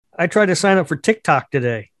I tried to sign up for TikTok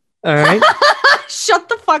today. All right. Shut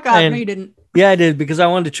the fuck up. And no, you didn't. Yeah, I did because I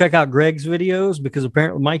wanted to check out Greg's videos because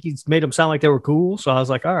apparently Mikey's made them sound like they were cool. So I was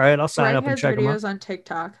like, all right, I'll sign Greg up and has check them out. videos on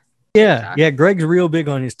TikTok. Yeah. Greg's real big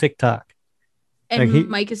on his TikTok. And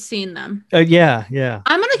Mike has seen them. Yeah.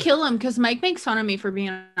 I'm going to kill him because Mike makes fun of me for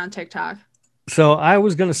being on TikTok. So I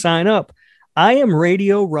was going to sign up. I am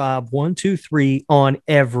Radio Rob 123 on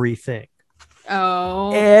everything.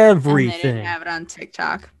 Oh, everything. And they didn't have it on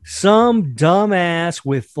TikTok. Some dumbass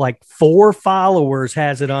with like 4 followers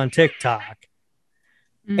has it on TikTok.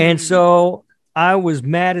 And so I was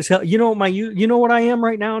mad as hell. You know what I am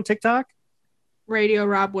right now on TikTok? Radio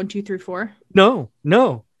Rob 1234. No.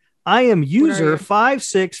 I am user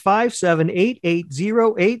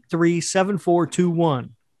 56578880837421.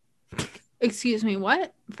 Excuse me,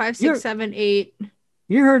 what? 5678.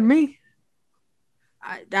 You heard me?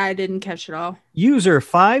 I didn't catch it all. User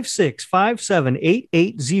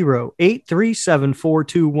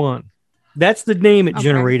 56578880837421. That's the name it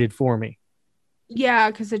generated for me. Yeah,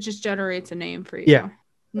 because it just generates a name for you. Yeah.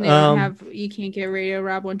 They don't you can't get Radio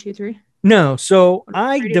Rob 123? No. So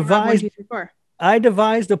I devised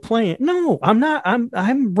a plan. No, I'm not.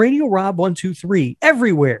 I'm Radio Rob 123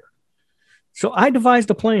 everywhere. So I devised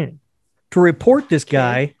a plan to report this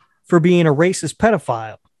guy for being a racist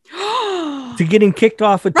pedophile. To getting kicked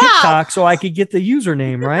off of TikTok so I could get the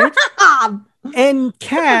username, right? And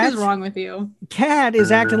Kat, what is wrong with you? Kat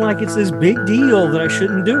is acting like it's this big deal that I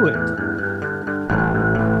shouldn't do it.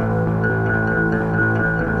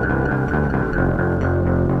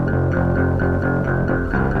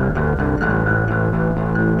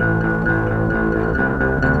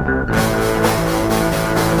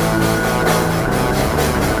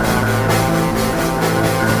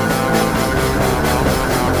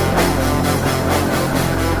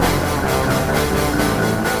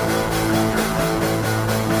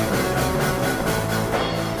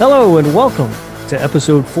 Hello and welcome to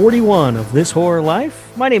episode 41 of This Horror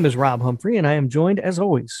Life. My name is Rob Humphrey and I am joined as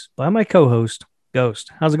always by my co-host, Ghost.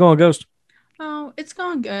 How's it going, Ghost? Oh, it's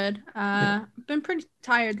going good. Been pretty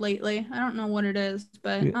tired lately. I don't know what it is,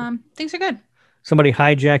 but things are good. Somebody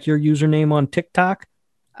hijack your username on TikTok?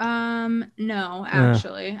 No,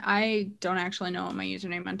 actually. I don't actually know what my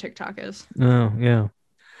username on TikTok is. Oh, yeah.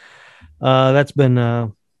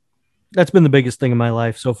 That's been the biggest thing in my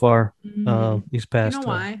life so far. These past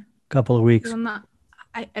couple of weeks.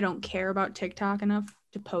 I don't care about TikTok enough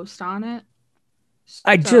to post on it. So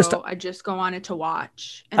I just go on it to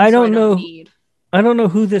watch. And I don't know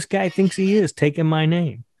who this guy thinks he is taking my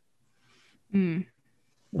name.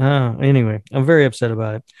 Anyway, I'm very upset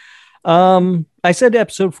about it. I said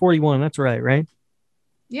episode 41. That's right?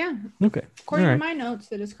 Yeah. Okay. According to my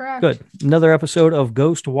notes, it is correct. Good. Another episode of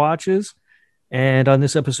Ghost Watches. And on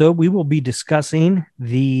this episode, we will be discussing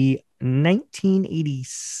the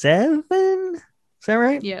 1987. Is that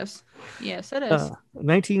right? Yes, it is.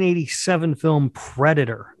 1987 film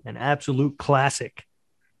Predator, an absolute classic.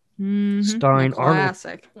 Starring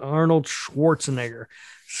Arnold Schwarzenegger.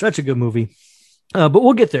 Such a good movie. But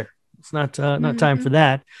we'll get there. It's not time for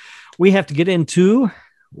that. We have to get into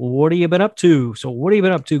what have you been up to? So what have you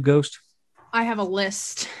been up to, Ghost? I have a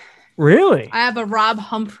list. Really? I have a Rob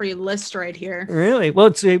Humphrey list right here. Really?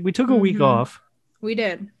 Well, we took a week off. We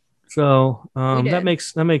did. So that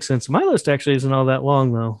makes sense. My list actually isn't all that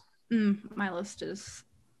long though. My list is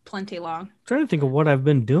plenty long. I'm trying to think of what I've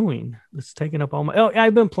been doing. It's taking up all my. Oh,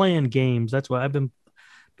 I've been playing games. That's why I've been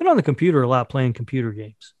on the computer a lot playing computer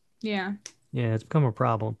games. Yeah. Yeah, it's become a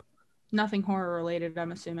problem. Nothing horror related,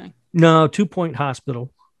 I'm assuming. No, 2 Point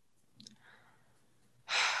Hospital.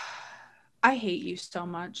 I hate you so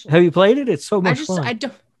much. Have you played it? It's so much fun.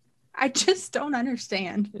 I just don't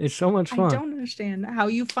understand. It's so much fun. I don't understand how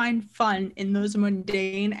you find fun in those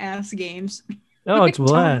mundane ass games. Oh, it's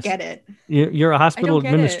blast. I don't get it. You're a hospital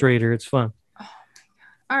administrator. It's fun. Oh my God.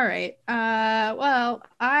 All right. Well,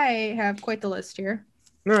 I have quite the list here.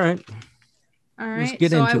 All right. Let's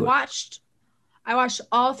get into it. I watched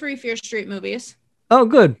all 3 Fear Street movies. Oh,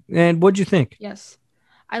 good. And what'd you think? Yes.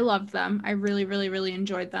 I loved them. I really, really, really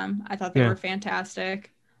enjoyed them. I thought they were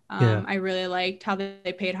fantastic. I really liked how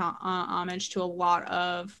they paid homage to a lot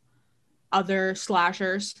of other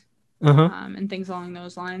slashers and things along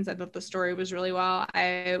those lines. I thought the story was really well.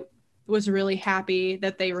 I was really happy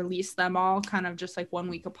that they released them all kind of just like 1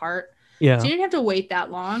 week apart. Yeah. So you didn't have to wait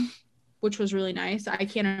that long, which was really nice. I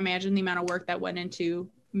can't imagine the amount of work that went into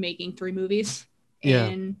making 3 movies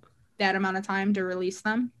in that amount of time to release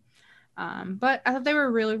them. But I thought they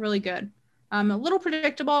were really, really good. A little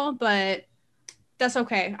predictable, but that's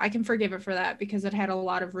okay. I can forgive it for that because it had a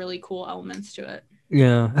lot of really cool elements to it.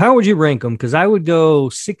 Yeah. How would you rank them? Because I would go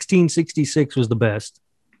 1666 was the best,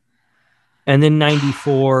 and then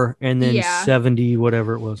 94, and then Yeah. 70,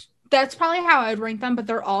 whatever it was. That's probably how I'd rank them, but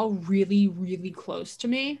they're all really, really close to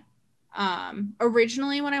me.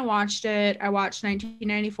 Originally when I watched it, I watched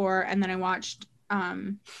 1994, and then I watched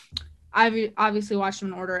I obviously watched them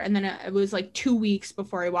in order, and then it was like 2 weeks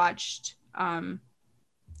before I watched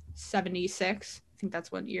 76. I think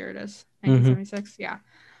that's what year it is. 1976. Mm-hmm. Yeah.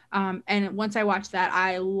 And once I watched that,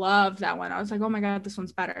 I loved that one. I was like, oh my God, this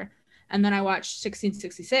one's better. And then I watched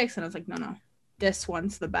 1666, and I was like, no, this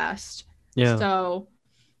one's the best. Yeah. So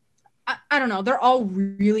I don't know. They're all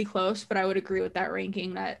really close, but I would agree with that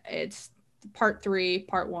ranking that it's part 3,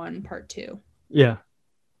 part 1, part 2. Yeah.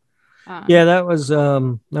 Yeah, that's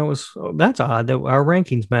odd that our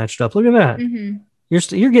rankings matched up. Look at that. Mm-hmm.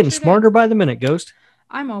 You're getting smarter by the minute, Ghost.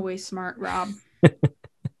 I'm always smart, Rob.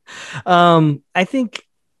 I think,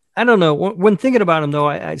 I don't know, when thinking about them though,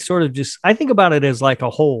 I sort of I think about it as like a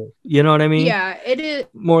whole, you know what I mean? Yeah, it is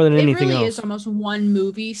more than anything else. It really is almost one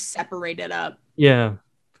movie separated up. Yeah.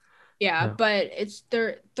 Yeah, but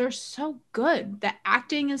they're so good. The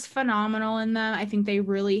acting is phenomenal in them. I think they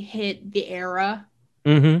really hit the era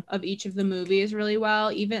of each of the movies really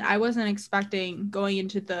well. Even I wasn't expecting going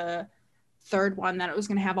into the third one that it was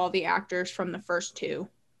going to have all the actors from the first two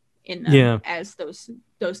in them as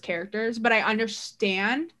those characters, but I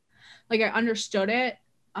understand, like I understood it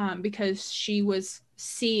because she was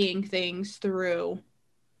seeing things through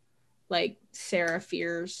like Sarah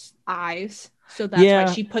Fier's eyes. So that's why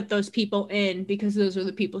she put those people in, because those are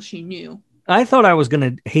the people she knew. I thought I was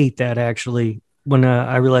going to hate that actually when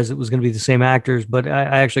I realized it was going to be the same actors, but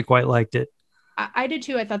I actually quite liked it. I did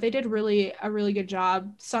too. I thought they did a really good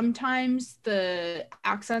job. Sometimes the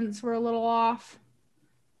accents were a little off,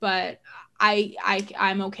 but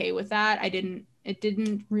I'm okay with that. It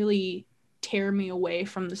didn't really tear me away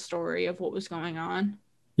from the story of what was going on.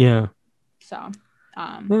 Yeah. So,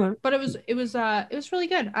 but it was really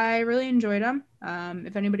good. I really enjoyed them.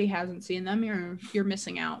 If anybody hasn't seen them, you're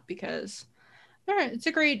missing out, because it's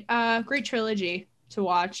a great trilogy to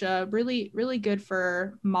watch. Really, really good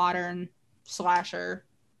for modern slasher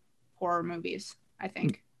horror movies, I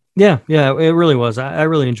think. Yeah, it really was. I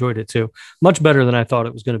really enjoyed it too. Much better than I thought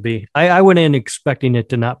it was going to be. I went in expecting it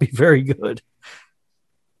to not be very good.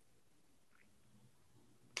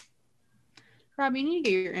 Rob, you need to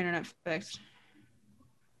get your internet fixed.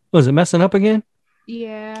 Was it messing up again?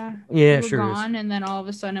 Yeah. Yeah, sure gone, is. And then all of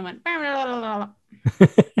a sudden it went.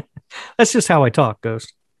 That's just how I talk,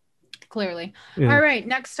 Ghost. Clearly. Yeah. All right.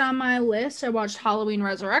 Next on my list, I watched Halloween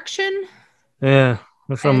Resurrection. Yeah,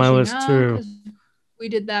 that's on my list too. We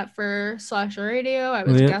did that for Slasher Radio. I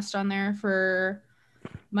was a guest on there for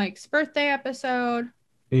Mike's birthday episode.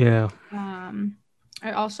 Yeah.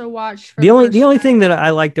 I also watched the only thing that I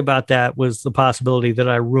liked about that was the possibility that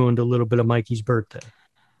I ruined a little bit of Mikey's birthday.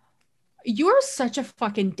 You're such a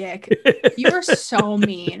fucking dick. You are so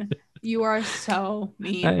mean. You are so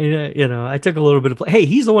mean. I took a little bit of hey,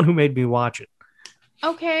 he's the one who made me watch it.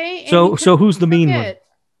 Okay. So who's the mean one?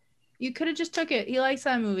 You could have just took it. He likes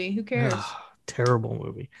that movie. Who cares? Terrible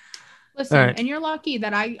movie. Listen, and you're lucky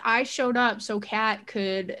that I showed up so Kat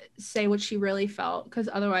could say what she really felt, because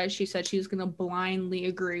otherwise she said she was going to blindly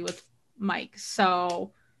agree with Mike.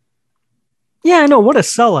 So. Yeah, I know. What a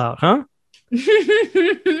sellout, huh?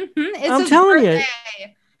 I'm telling you.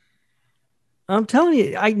 I'm telling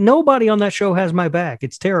you, nobody on that show has my back.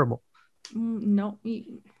 It's terrible. No,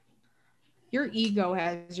 your ego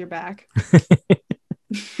has your back.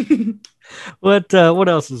 What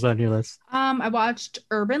else is on your list? I watched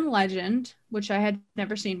Urban Legend, which I had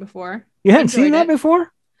never seen before. You hadn't seen that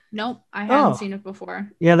before? Nope, I hadn't seen it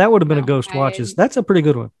before. Yeah, that would have been a Ghost Watches. That's a pretty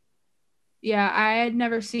good one. Yeah, I had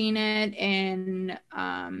never seen it, and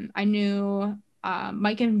I knew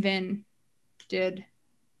Mike and Vin did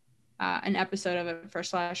an episode of it for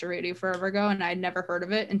Slasher Radio forever ago, and I'd never heard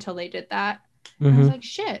of it until they did that. And I was like,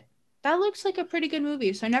 shit, that looks like a pretty good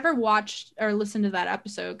movie. So I never watched or listened to that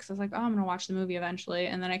episode, because I was like, oh, I'm going to watch the movie eventually.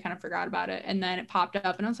 And then I kind of forgot about it. And then it popped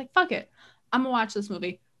up and I was like, fuck it. I'm going to watch this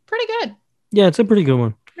movie. Pretty good. Yeah, it's a pretty good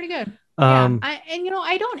one. Pretty good.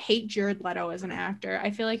 I don't hate Jared Leto as an actor. I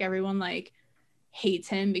feel like everyone like hates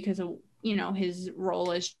him because of, his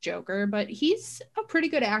role as Joker, but he's a pretty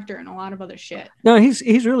good actor in a lot of other shit. No, he's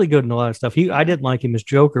really good in a lot of stuff. I didn't like him as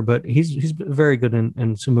Joker, but he's very good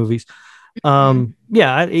in some movies.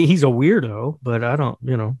 Yeah, he's a weirdo, but I don't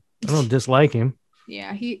dislike him.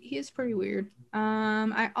 Yeah, he is pretty weird.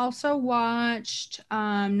 I also watched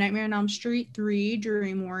Nightmare on Elm Street 3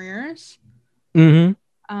 Dream Warriors. With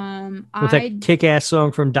that kick-ass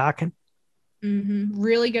song from Dokken.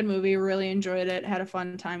 Really good movie. Really enjoyed it. Had a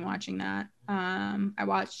fun time watching that. I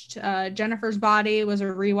watched Jennifer's Body, was a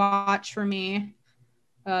rewatch for me.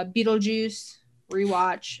 Beetlejuice,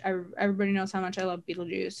 rewatch. Everybody knows how much I love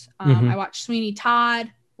Beetlejuice. I watched Sweeney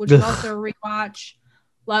Todd, which is also a rewatch.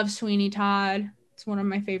 Love Sweeney Todd. It's one of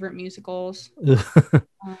my favorite musicals.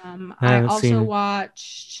 I also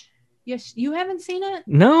watched. Yes, you haven't seen it?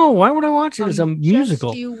 No, why would I watch it as a musical?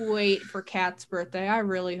 Just you wait for Kat's birthday. I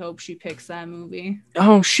really hope she picks that movie.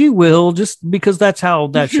 Oh, she will, just because that's how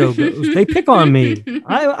that show goes. They pick on me.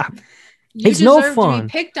 It's no fun. To be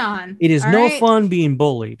picked on. It is no fun being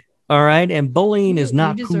bullied. All right, and bullying is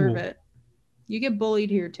not cool. You deserve it. You get bullied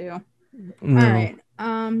here too. No. All right.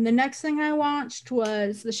 The next thing I watched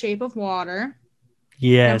was The Shape of Water.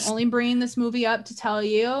 Yes. I'm only bringing this movie up to tell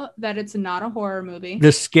you that it's not a horror movie.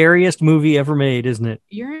 The scariest movie ever made, isn't it?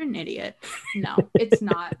 You're an idiot. No, it's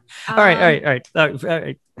not. All right.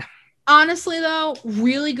 Honestly, though,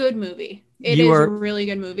 really good movie. It is a really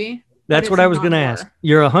good movie. That's what I was going to ask.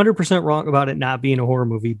 You're 100% wrong about it not being a horror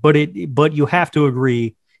movie, but you have to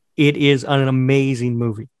agree it is an amazing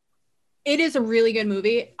movie. It is a really good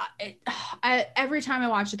movie. Every time I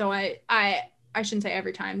watch it, though, I shouldn't say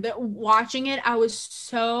every time, but watching it, I was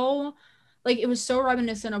so, like, it was so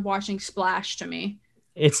reminiscent of watching Splash to me.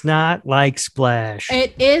 It's not like Splash.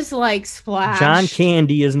 It is like Splash. John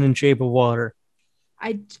Candy isn't in Shape of Water.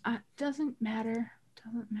 Doesn't matter.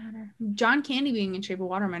 John Candy being in Shape of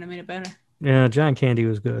Water might have made it better. Yeah, John Candy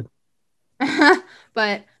was good.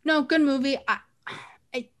 But no, good movie.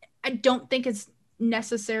 I don't think it's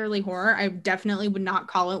necessarily horror. I definitely would not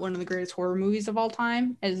call it one of the greatest horror movies of all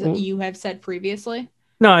time, as you have said previously.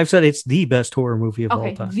 No, I've said it's the best horror movie of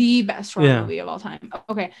all time. The best horror movie of all time.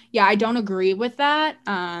 Okay. Yeah, I don't agree with that.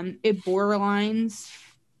 It borderlines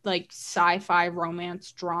like sci-fi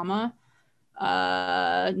romance drama.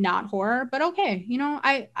 Not horror, but okay. You know,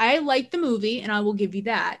 I like the movie and I will give you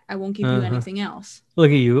that. I won't give you anything else.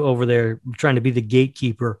 Look at you over there trying to be the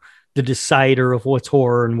gatekeeper, the decider of what's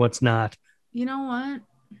horror and what's not. You know what?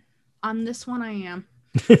 On this one, I am.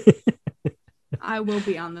 I will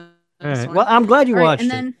be on this one. Well, I'm glad you watched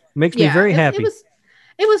it. Makes me very happy.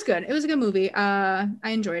 It was good. It was a good movie. I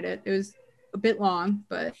enjoyed it. It was a bit long,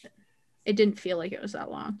 but it didn't feel like it was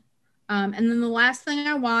that long. And then the last thing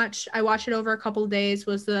I watched it over a couple of days,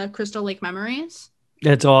 was the Crystal Lake Memories.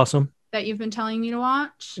 That's awesome. That you've been telling me to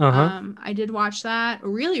watch. I did watch that.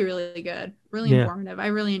 Really, really good. Really informative. I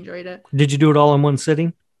really enjoyed it. Did you do it all in one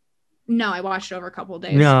sitting? No, I watched it over a couple of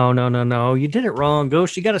days. No. You did it wrong,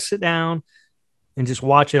 Ghost. You got to sit down and just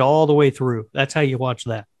watch it all the way through. That's how you watch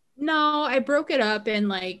that. No, I broke it up and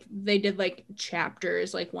like they did like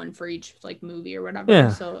chapters, like one for each like movie or whatever. Yeah.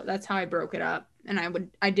 So that's how I broke it up. And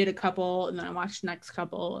I did a couple, and then I watched the next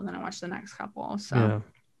couple, and then I watched the next couple. So yeah.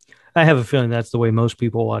 I have a feeling that's the way most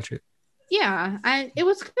people watch it. Yeah, it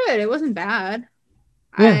was good. It wasn't bad.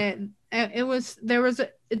 Yeah. It's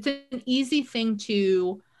an easy thing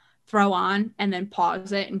to throw on and then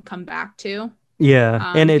pause it and come back to.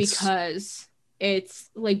 Yeah. And because it's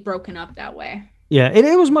like broken up that way. Yeah.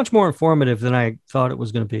 It was much more informative than I thought it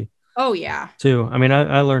was going to be. Oh yeah. Too. I mean,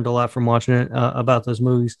 I learned a lot from watching it about those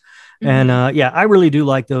movies. And I really do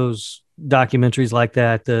like those documentaries like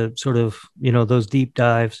that, the sort of, those deep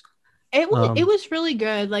dives. It was really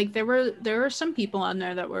good. Like there were some people on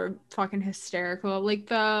there that were fucking hysterical. Like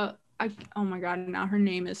oh my God, now her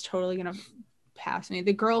name is totally gonna pass me.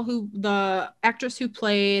 The actress who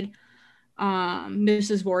played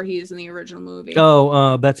Mrs. Voorhees in the original movie.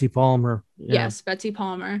 Oh, Betsy Palmer. Yeah. Yes, Betsy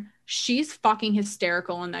Palmer. She's fucking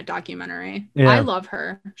hysterical in that documentary. Yeah. I love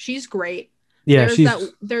her. She's great. Yeah,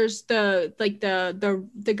 there's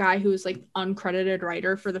the guy who was like uncredited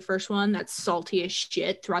writer for the first one that's salty as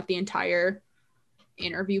shit throughout the entire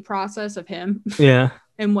interview process of him. Yeah.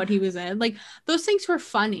 And what he was in. Like those things were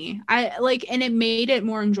funny. And it made it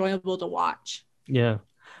more enjoyable to watch. Yeah.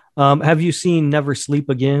 Have you seen Never Sleep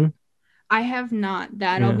Again? I have not.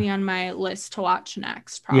 That'll be on my list to watch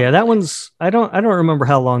next. Probably. Yeah, that one's I don't remember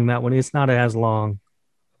how long that one is. It's not as long.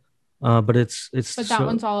 But it's but that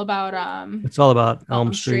one's all about it's all about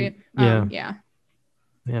Elm Street. Yeah.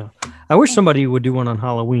 I wish somebody would do one on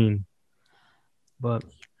Halloween, but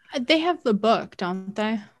they have the book, don't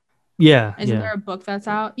they? Yeah. Isn't there a book that's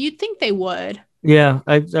out? You'd think they would. Yeah,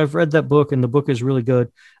 I've read that book and the book is really good.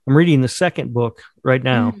 I'm reading the second book right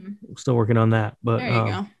now. I'm still working on that, but there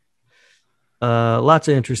you go. Lots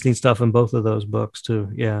of interesting stuff in both of those books too.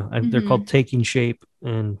 Yeah, they're called Taking Shape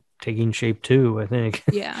and Taking Shape 2, I think.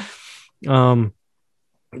 Yeah.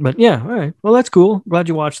 But yeah, all right. Well, that's cool. Glad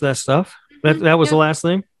you watched that stuff. That was the last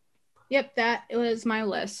thing. Yep, that was my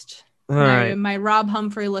list. All right. My Rob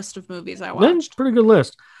Humphrey list of movies I watched. That's pretty good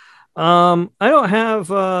list. I don't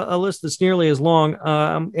have a list that's nearly as long.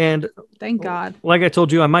 And thank God. Like I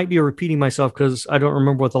told you, I might be repeating myself because I don't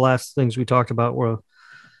remember what the last things we talked about were.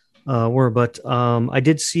 But I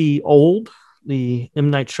did see Old, the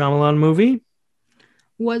M. Night Shyamalan movie.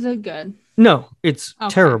 Was it good? No, it's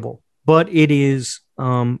terrible, but it is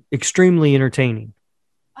extremely entertaining.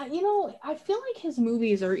 I feel like his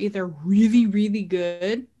movies are either really, really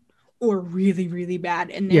good or really, really bad,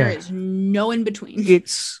 and there is no in between.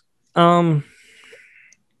 It's really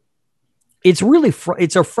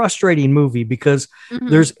it's a frustrating movie because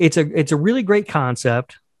it's a really great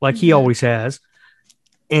concept, like he always has,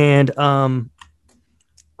 and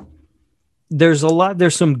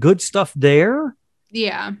there's some good stuff there.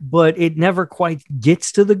 Yeah. But it never quite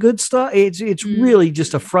gets to the good stuff. It's really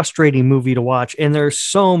just a frustrating movie to watch. And there's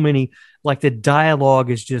so many, like the dialogue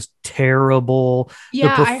is just terrible.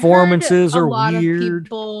 Yeah, the performances are weird. A lot of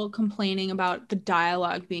people complaining about the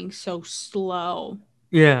dialogue being so slow.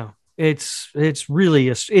 Yeah, it's really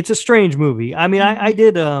it's a strange movie. I mean, I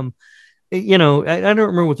did I don't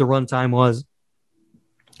remember what the runtime was.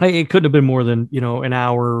 It couldn't have been more than, an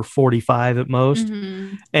hour 45 at most.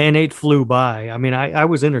 And it flew by. I mean, I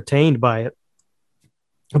was entertained by it,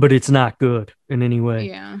 but it's not good in any way.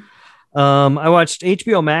 Yeah. I watched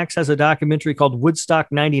HBO Max has a documentary called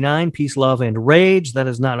Woodstock 99, Peace, Love, and Rage. That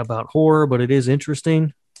is not about horror, but it is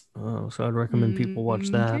interesting. So I'd recommend people watch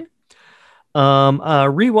that. Okay.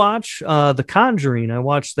 Rewatch The Conjuring. I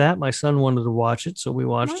watched that. My son wanted to watch it, so we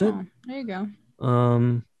watched it. There you go.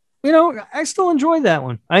 I still enjoy that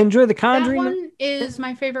one. I enjoy The Conjuring. That one is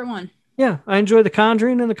my favorite one. Yeah, I enjoy The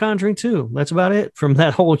Conjuring and The Conjuring 2. That's about it from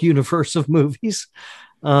that whole universe of movies.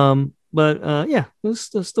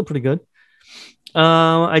 It's still pretty good.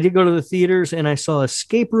 I did go to the theaters and I saw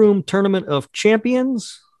Escape Room Tournament of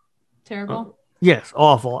Champions. Terrible. Yes,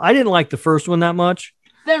 awful. I didn't like the first one that much.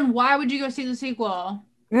 Then why would you go see the sequel?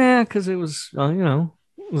 Yeah, because it was, it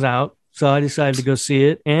was out. So I decided to go see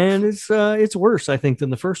it, and it's worse, I think, than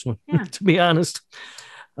the first one, to be honest.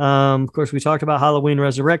 Of course, we talked about Halloween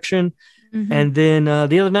Resurrection, and then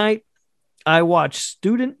the other night, I watched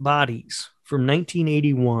Student Bodies from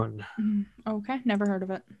 1981. Okay, never heard of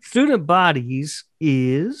it. Student Bodies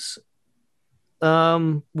is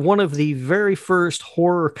one of the very first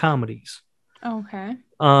horror comedies. Okay.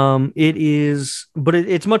 It is, but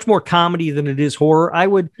it's much more comedy than it is horror. I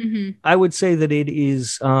would say that it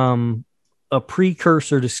is a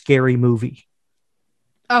precursor to Scary Movie.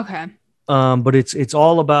 Okay. But it's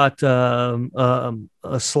all about a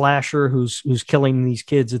slasher who's killing these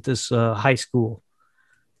kids at this high school.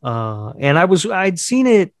 And I'd seen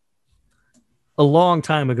it a long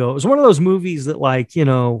time ago. It was one of those movies that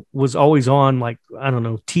was always on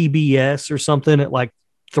TBS or something at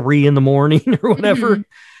 3 a.m. or whatever.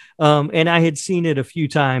 And I had seen it a few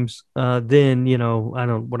times. Then,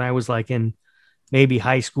 when I was in maybe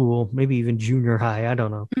high school, maybe even junior high, I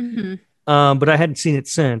don't know. But I hadn't seen it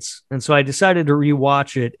since. And so I decided to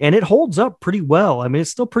rewatch it, and it holds up pretty well. I mean,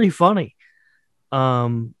 it's still pretty funny.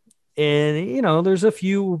 And there's a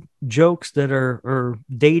few jokes that are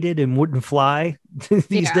dated and wouldn't fly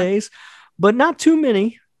these days, but not too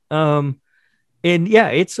many. And yeah,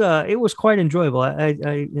 it was quite enjoyable.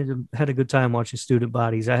 I had a good time watching Student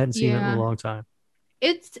Bodies. I hadn't seen it in a long time.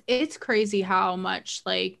 It's crazy how much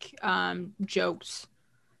jokes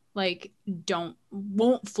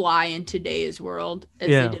won't fly in today's world as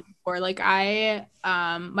they did before.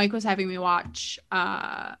 Mike was having me watch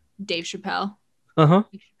Dave Chappelle. Dave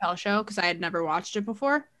Chappelle show because I had never watched it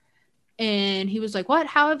before. And he was like, "What?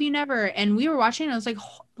 How have you never?" And we were watching, and I was like,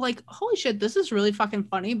 holy shit, this is really fucking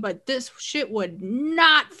funny, but this shit would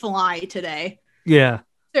not fly today. Yeah.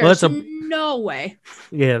 There's no way.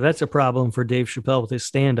 Yeah, that's a problem for Dave Chappelle with his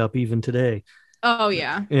stand-up even today. Oh,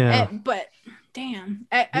 yeah. Yeah. But damn,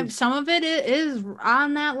 some of it is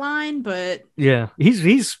on that line, but... Yeah,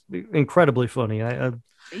 he's incredibly funny.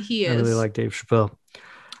 He is. I really like Dave Chappelle.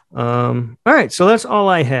 All right, so that's all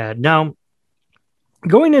I had. Now,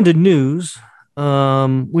 going into news,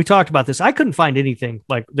 we talked about this. I couldn't find anything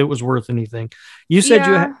that was worth anything. You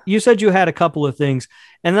said you said you had a couple of things,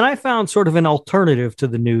 and then I found sort of an alternative to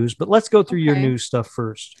the news. But let's go through your news stuff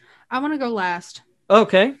first. I want to go last.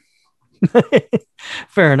 Okay,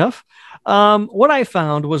 fair enough. What I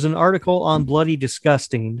found was an article on Bloody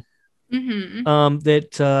Disgusting.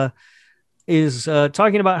 That is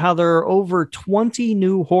talking about how there are over 20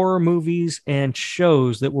 new horror movies and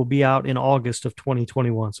shows that will be out in August of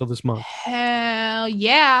 2021. So this month. Hell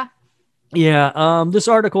yeah. Yeah. This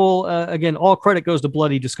article, again, all credit goes to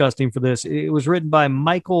Bloody Disgusting for this. It was written by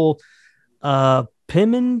Michael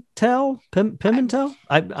Pimentel. Pimentel.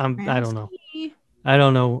 I don't know. I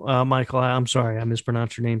don't know, Michael. I'm sorry, I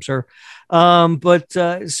mispronounced your name, sir. But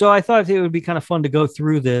so I thought it would be kind of fun to go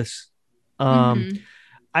through this. A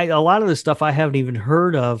lot of the stuff I haven't even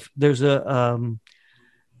heard of. There's a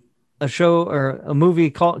show or a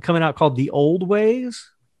movie coming out called The Old Ways,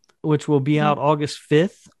 which will be out August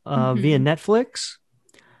 5th via Netflix.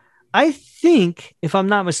 I think, if I'm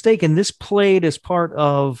not mistaken, this played as part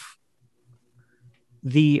of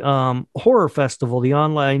the horror festival, the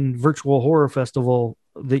online virtual horror festival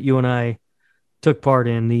that you and I took part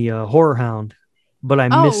in, the Horror Hound. But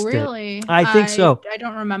I missed really? it. I think so. I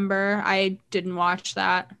don't remember. I didn't watch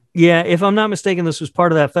that. Yeah, if I'm not mistaken, this was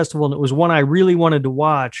part of that festival, and it was one I really wanted to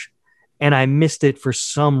watch, and I missed it for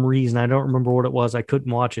some reason. I don't remember what it was. I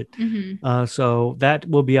couldn't watch it. So that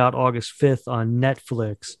will be out August 5th on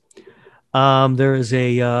Netflix. There is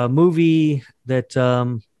a movie that,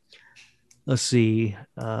 let's see,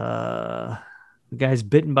 the guy's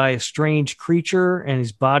bitten by a strange creature, and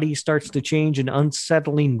his body starts to change in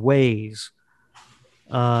unsettling ways.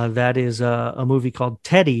 That is a movie called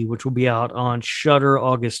Teddy, which will be out on Shudder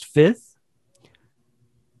August 5th.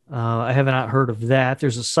 I have not heard of that.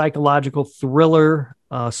 There's a psychological thriller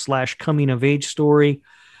 / coming of age story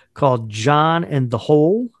called John and the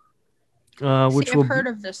Hole, which I've heard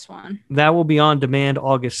of this one. That will be on demand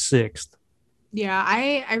August 6th. Yeah,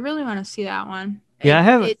 I really want to see that one. Yeah, I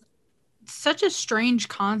haven't. It's such a strange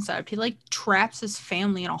concept. He like traps his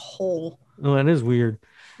family in a hole. Oh, that is weird.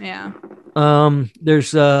 Yeah.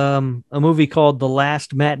 There's a movie called The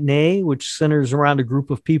Last Matinee, which centers around a group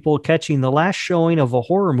of people catching the last showing of a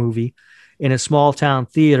horror movie in a small town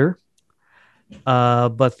theater.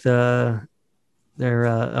 But a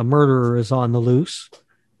murderer is on the loose.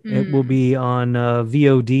 It will be on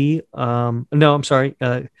VOD. No, I'm sorry.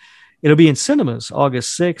 It'll be in cinemas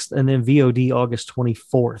August 6th and then VOD August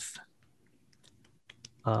 24th.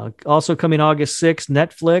 Also coming August 6th,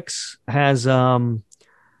 Netflix has a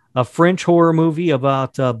French horror movie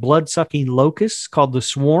about blood-sucking locusts called The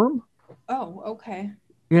Swarm. Oh, okay.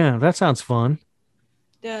 Yeah, that sounds fun.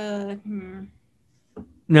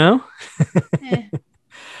 No?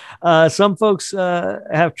 Some folks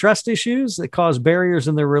have trust issues that cause barriers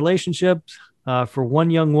in their relationships. For one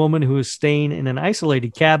young woman who is staying in an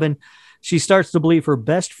isolated cabin, she starts to believe her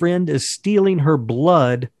best friend is stealing her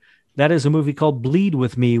blood. That is a movie called Bleed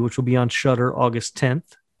With Me, which will be on Shudder August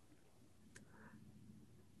 10th.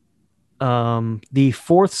 The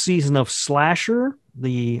 4th season of Slasher,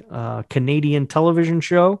 the Canadian television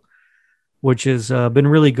show, which has been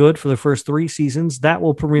really good for the first 3 seasons, that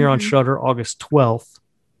will premiere on Shudder August 12th.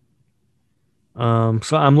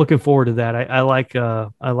 So I'm looking forward to that. I've liked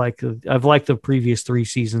the previous 3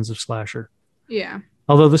 seasons of Slasher. Yeah.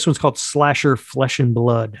 Although this one's called Slasher Flesh and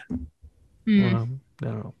Blood. I don't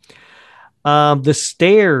know. The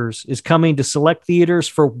Stairs is coming to select theaters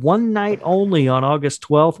for one night only on August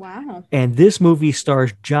 12th. Wow. And this movie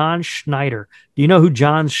stars John Schneider. Do you know who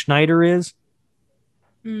John Schneider is?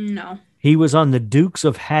 No. He was on the Dukes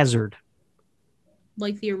of Hazzard.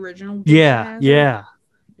 Like the original? Yeah.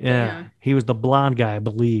 He was the blonde guy, I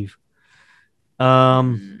believe.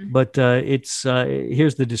 But it's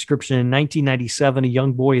here's the description. In 1997, a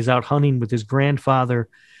young boy is out hunting with his grandfather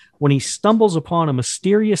when he stumbles upon a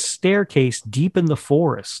mysterious staircase deep in the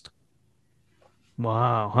forest.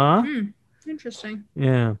 Wow, huh? Interesting.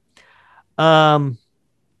 Yeah. I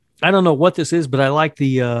don't know what this is, but I like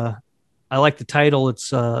the title.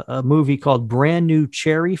 It's a movie called Brand New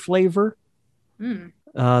Cherry Flavor.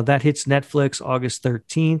 That hits Netflix August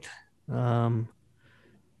 13th.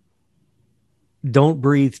 Don't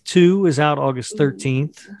Breathe 2 is out August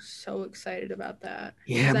 13th. So excited about that.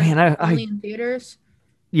 Yeah, man. I in theaters?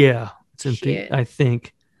 Yeah, it's in I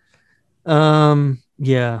think.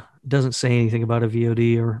 Yeah, it doesn't say anything about a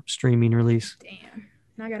VOD or streaming release. Damn.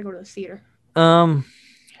 Now I gotta go to the theater. Yeah,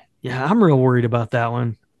 I'm real worried about that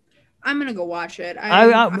one. I'm gonna go watch it.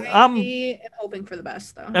 I'm hoping for the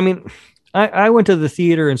best, though. I mean, I went to the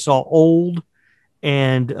theater and saw Old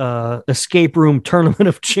and Escape Room Tournament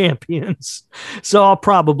of Champions. So I'll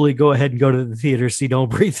probably go ahead and go to the theater, see Don't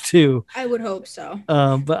Breathe 2. I would hope so.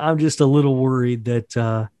 But I'm just a little worried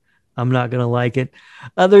that I'm not going to like it.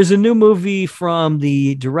 There's a new movie from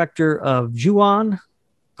the director of Ju-On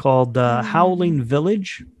called Howling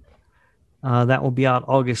Village. That will be out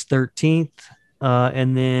August 13th.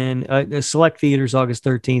 And then select theaters August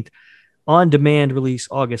 13th. On demand release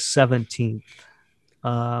August 17th.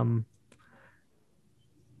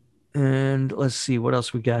 And let's see what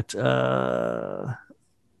else we got.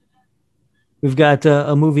 We've got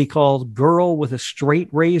a movie called Girl with a Straight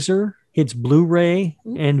Razor. hits Blu-ray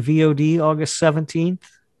and VOD August 17th.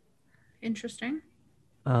 Interesting.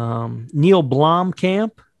 Neil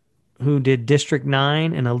Blomkamp, who did District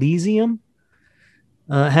 9 and Elysium,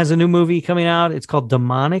 has a new movie coming out. It's called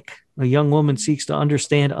Demonic. A young woman seeks to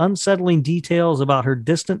understand unsettling details about her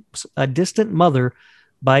distant mother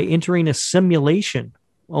by entering a simulation,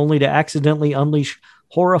 only to accidentally unleash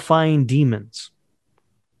horrifying demons.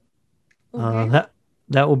 Okay.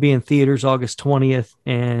 That will be in theaters August 20th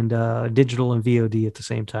and digital and VOD at the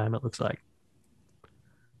same time, it looks like.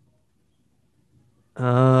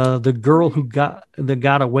 The Girl Who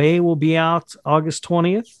Got Away will be out August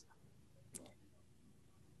 20th.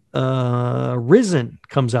 Risen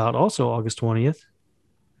comes out also August 20th.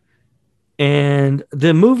 And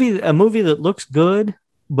a movie that looks good,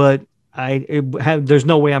 but there's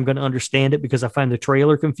no way I'm going to understand it because I find the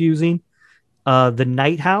trailer confusing. The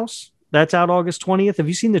Night House, that's out August 20th. Have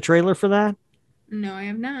you seen the trailer for that? No, I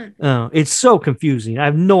have not. Oh, it's so confusing. I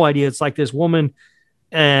have no idea. It's like this woman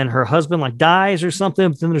and her husband like dies or something.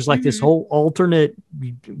 But then there's like this whole alternate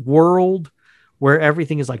world where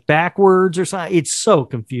everything is like backwards or something. It's so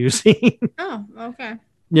confusing. Oh, okay.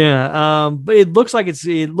 Yeah. But it looks like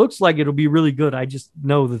it'll be really good. I just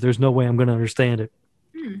know that there's no way I'm going to understand it.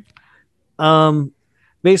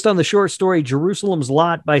 Based on the short story Jerusalem's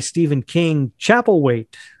Lot by Stephen King,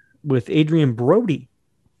 Chapelwaite with Adrian Brody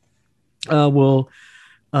will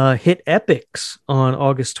hit Epix on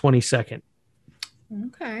August 22nd.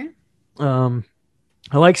 Okay. I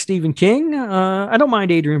like Stephen King. I don't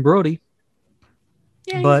mind Adrian Brody.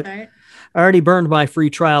 Yeah, but right. I already burned my free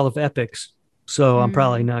trial of Epix, so I'm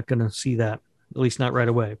probably not going to see that, at least not right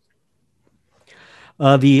away.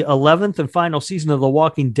 The 11th and final season of The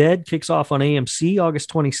Walking Dead kicks off on AMC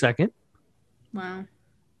August 22nd. Wow.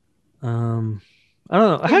 I don't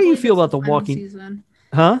know. How do you feel about The Walking season?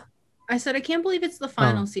 Huh? I said I can't believe it's the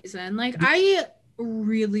final season. Like, I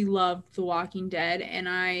really loved The Walking Dead, and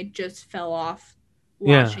I just fell off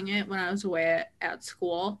watching it when I was away at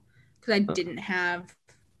school because I didn't have,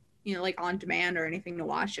 like on demand or anything to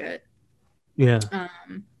watch it. Yeah.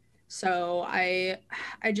 So I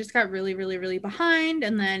just got really, really, really behind,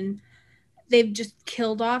 and then they've just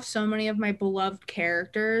killed off so many of my beloved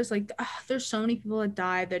characters. Like, there's so many people that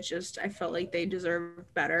died that just I felt like they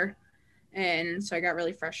deserved better, and so I got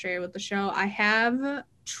really frustrated with the show. I have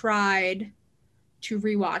tried to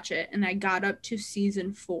rewatch it, and I got up to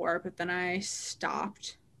season 4, but then I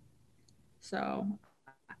stopped. So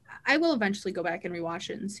I will eventually go back and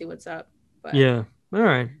rewatch it and see what's up. But yeah, all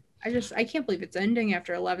right. I can't believe it's ending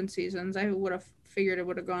after 11 seasons. I would have figured it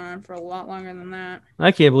would have gone on for a lot longer than that.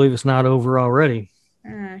 I can't believe it's not over already.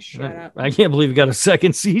 Shut up. I can't believe we got a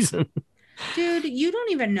second season. Dude, you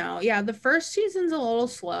don't even know. Yeah, the first season's a little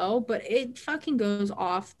slow, but it fucking goes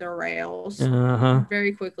off the rails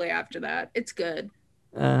very quickly after that. It's good.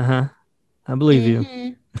 I believe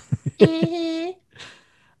you.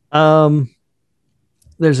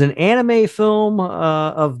 There's an anime film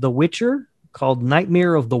of The Witcher called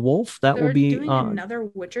Nightmare of the Wolf. They're will be doing another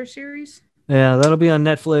Witcher series. Yeah, that'll be on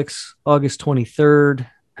Netflix August 23rd.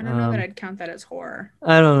 I don't know that I'd count that as horror.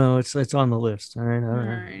 I don't know. It's on the list. All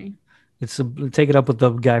right. It's take it up with the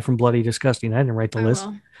guy from Bloody Disgusting. I didn't write the list.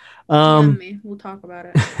 DM me. We'll talk about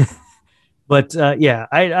it. But yeah,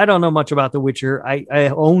 I don't know much about The Witcher.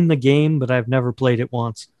 I own the game, but I've never played it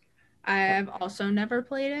once. I have also never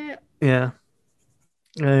played it. Yeah.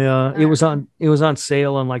 It was on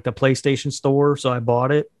sale on like the PlayStation store, so I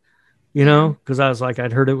bought it, because I was like,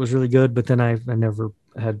 I'd heard it was really good, but then I've never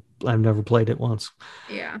played it once.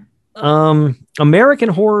 Yeah. American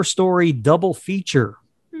Horror Story double feature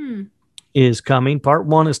is coming. Part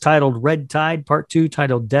 1 is titled Red Tide. Part 2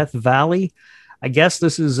 titled Death Valley. I guess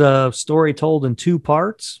this is a story told in 2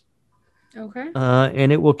 parts. Okay.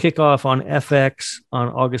 And it will kick off on FX on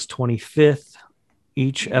August 25th.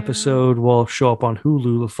 Each episode will show up on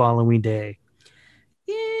Hulu the following day.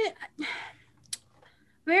 Yeah.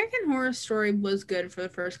 American Horror Story was good for the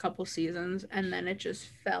first couple seasons, and then it just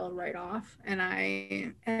fell right off, and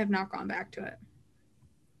I have not gone back to it.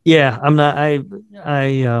 Yeah, I'm not. I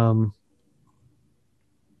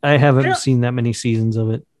haven't seen that many seasons of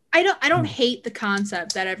it. I don't hate the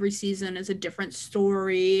concept that every season is a different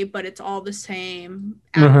story, but it's all the same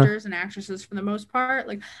actors and actresses for the most part.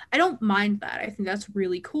 Like, I don't mind that. I think that's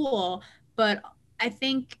really cool. But I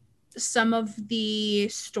think some of the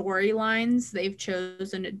storylines they've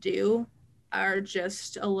chosen to do are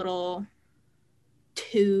just a little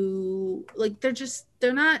too, like, they're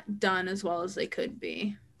not done as well as they could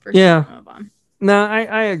be for some of them. No,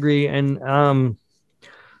 I agree. And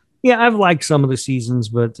yeah, I've liked some of the seasons,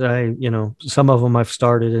 but some of them I've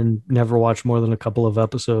started and never watched more than a couple of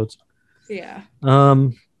episodes. Yeah.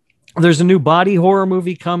 There's a new body horror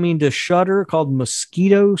movie coming to Shudder called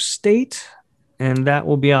Mosquito State, and that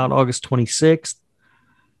will be out August 26th.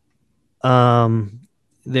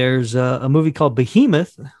 There's a movie called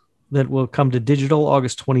Behemoth that will come to digital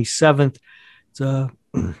August 27th. It's a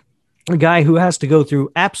guy who has to go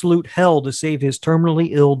through absolute hell to save his terminally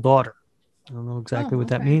ill daughter. I don't know exactly what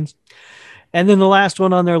that means. And then the last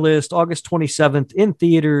one on their list, August 27th in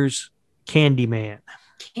theaters, Candyman.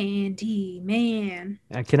 Candyman.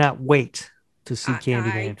 I cannot wait to see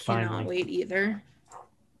Candyman. I cannot wait either.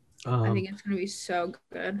 I think it's going to be so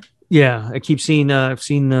good. Yeah, I keep seeing. I've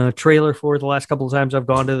seen the trailer for it the last couple of times I've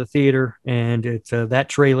gone to the theater, and it's that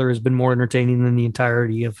trailer has been more entertaining than the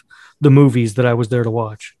entirety of the movies that I was there to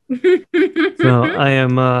watch. So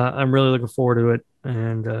I'm really looking forward to it,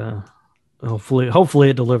 and hopefully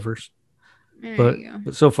it delivers. But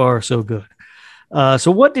so far so good.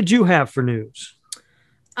 So what did you have for news?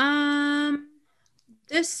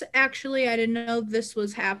 This actually, I didn't know this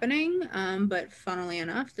was happening, but funnily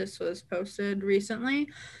enough, this was posted recently.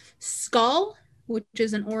 Skull, which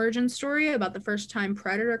is an origin story about the first time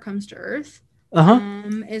Predator comes to Earth,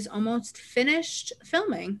 is almost finished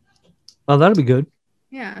filming. Oh, that'll be good.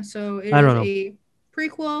 Yeah, so it is a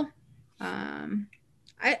prequel.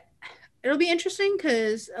 It'll be interesting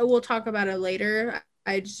because we'll talk about it later.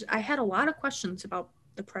 I had a lot of questions about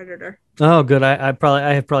the Predator. Oh, good. I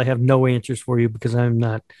probably have no answers for you because I'm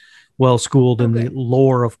not well schooled in the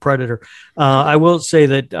lore of Predator. I will say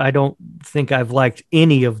that I don't think I've liked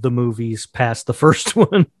any of the movies past the first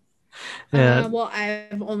one. Well,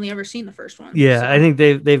 I've only ever seen the first one. Yeah, so. I think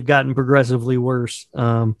they've gotten progressively worse.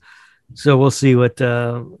 So we'll see what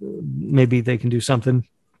maybe they can do something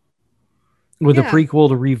with a prequel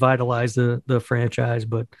to revitalize the franchise.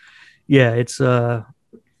 But yeah, it's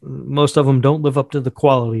most of them don't live up to the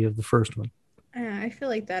quality of the first one. I feel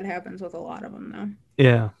like that happens with a lot of them, though.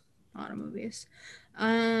 Yeah. A lot of movies.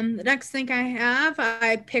 The next thing I have,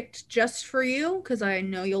 I picked just for you because I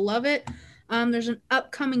know you'll love it. There's an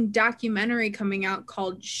upcoming documentary coming out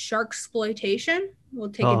called Sharksploitation. We'll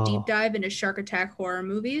take a deep dive into shark attack horror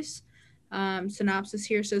movies. Synopsis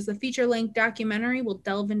here says the feature-length documentary will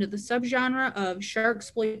delve into the subgenre of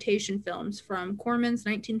sharksploitation films from Corman's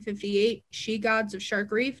 1958 She-Gods of Shark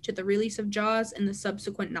Reef to the release of Jaws and the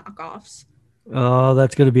subsequent knockoffs. Oh,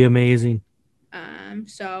 that's going to be amazing.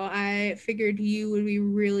 So I figured you would be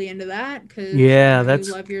really into that because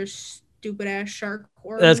you love your stupid ass shark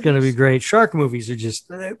horror. That's going to be great. Shark movies are just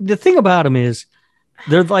the thing about them is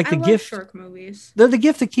they're like the gift. Shark movies. They're the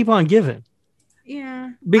gift that keep on giving.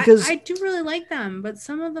 Yeah, because I do really like them, but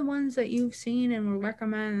some of the ones that you've seen and will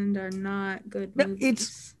recommend are not good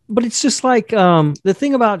movies. It's just like the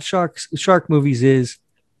thing about shark movies is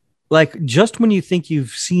like just when you think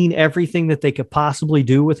you've seen everything that they could possibly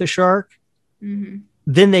do with a shark, then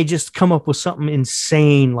they just come up with something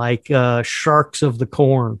insane like Sharks of the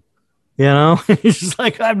Corn. You know, it's just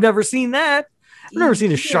like I've never seen that. I've never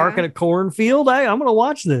seen a shark in a cornfield. I'm going to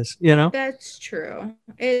watch this, you know? That's true.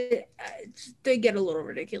 They get a little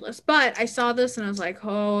ridiculous. But I saw this and I was like,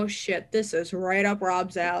 oh, shit, this is right up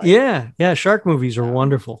Rob's alley. Yeah. Shark movies are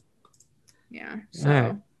wonderful. Yeah.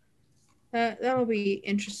 So that'll be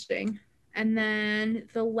interesting. And then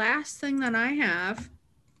the last thing that I have.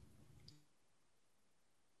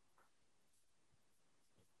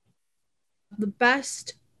 The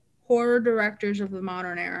best horror directors of the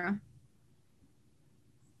modern era.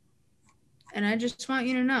 And I just want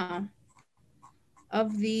you to know,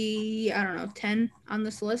 of the, 10 on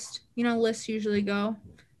this list, lists usually go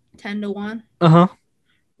 10 to 1.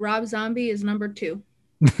 Rob Zombie is number 2.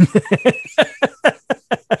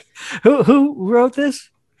 Who wrote this?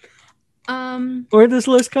 Where'd this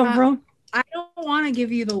list come from? I don't want to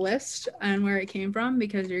give you the list and where it came from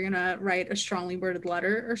because you're going to write a strongly worded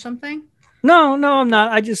letter or something. No, I'm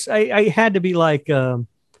not. I had to be like,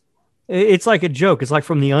 it's like a joke. It's like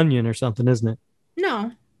from The Onion or something, isn't it?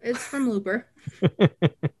 No, it's from Looper.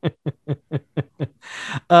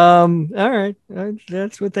 All right.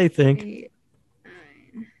 That's what they think. 8, 9,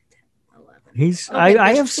 10, 11. He's, okay,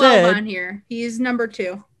 I have said on here. He's number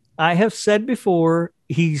 2. I have said before,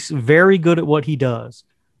 he's very good at what he does.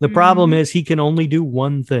 The problem is he can only do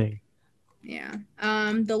one thing. Yeah.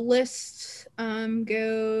 The list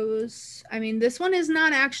goes, this one is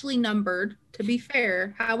not actually numbered, to be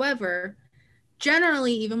fair. However,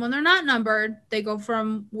 generally, even when they're not numbered, they go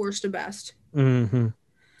from worst to best.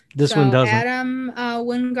 This one doesn't. Adam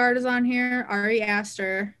Wingard is on here. Ari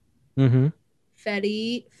Aster.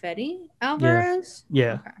 Fetty Alvarez.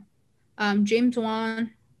 Yeah. Okay. James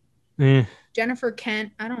Wan. Jennifer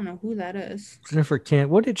Kent. I don't know who that is. Jennifer Kent.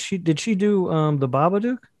 What did she do? The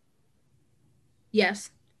Babadook?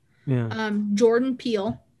 Yes. Yeah. Jordan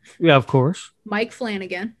Peele. Yeah, of course. Mike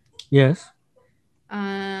Flanagan. Yes.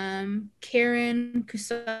 Karen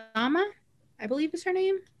Kusama, I believe is her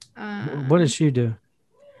name. What does she do?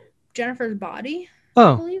 Jennifer's Body.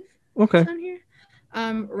 Oh, I believe. Okay. On here.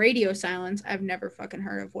 Radio Silence. I've never fucking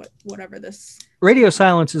heard of whatever this. Radio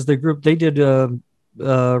Silence is the group. They did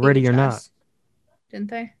Ready or Not. Didn't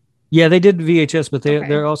they? Yeah, they did VHS, but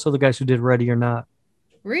they're also the guys who did Ready or Not.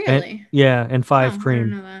 Really? And Five Cream. I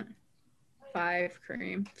don't know that. Five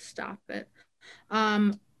Cream. Stop it.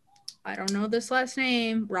 I don't know this last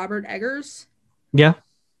name. Robert Eggers. Yeah.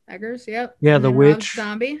 Eggers. Yep. Yeah, The Witch. Rob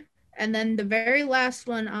Zombie. And then the very last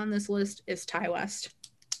one on this list is Ty West.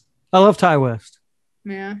 I love Ty West.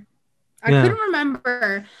 Yeah. I couldn't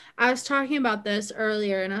remember. I was talking about this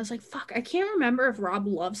earlier, and I was like, fuck, I can't remember if Rob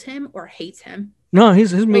loves him or hates him. No,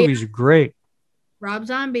 his movies are great. Rob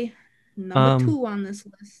Zombie, number 2 on this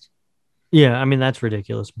list. Yeah, I mean, that's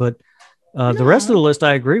ridiculous. But the rest of the list,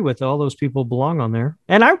 I agree with. All those people belong on there.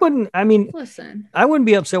 And I wouldn't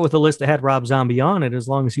be upset with a list that had Rob Zombie on it as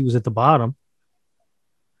long as he was at the bottom.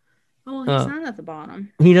 Oh, he's not at the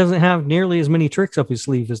bottom. He doesn't have nearly as many tricks up his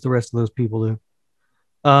sleeve as the rest of those people do.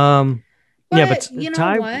 But you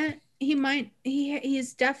know what?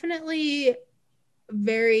 He's definitely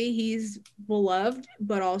he's beloved,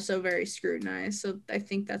 but also very scrutinized. So I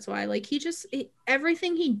think that's why, like,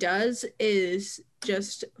 everything he does is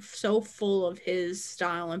just so full of his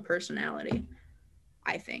style and personality,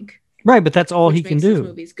 I think. Right, but that's all he can do. This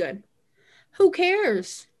movie's good. Who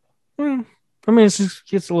cares? I mean, it just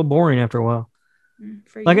gets a little boring after a while.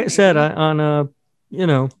 Like I said,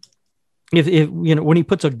 if when he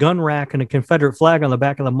puts a gun rack and a Confederate flag on the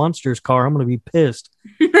back of the Munsters car, I'm going to be pissed.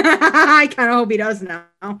 I kind of hope he does now.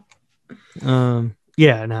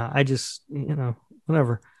 Yeah, no, I just,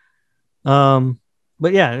 whatever.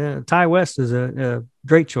 But yeah, Ty West is a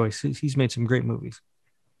great choice. He's made some great movies.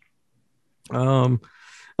 A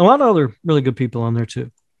lot of other really good people on there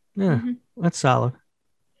too. Yeah, that's solid.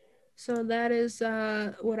 So that is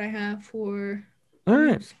what I have for. All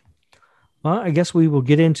right. Well, I guess we will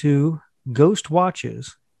get into Ghost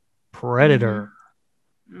Watches Predator.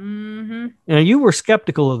 Mm-hmm. Now, you were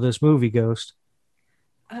skeptical of this movie, Ghost.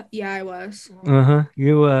 Yeah, I was.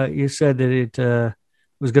 You said that it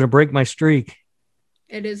was going to break my streak.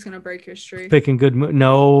 It is going to break your streak. Picking good.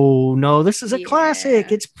 No, this is a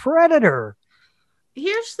classic. It's Predator.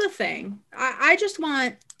 Here's the thing. I just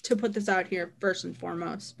want to put this out here first and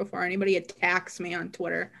foremost before anybody attacks me on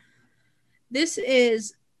Twitter. This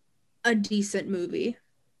is a decent movie.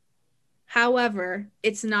 However,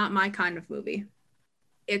 it's not my kind of movie.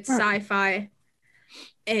 It's sci-fi.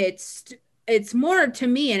 It's more, to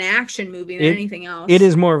me, an action movie than anything else. It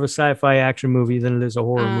is more of a sci-fi action movie than it is a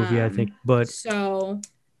horror movie, I think. But so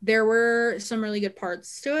there were some really good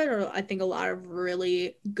parts to it, or I think a lot of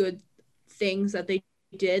really good things that they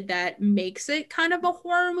did that makes it kind of a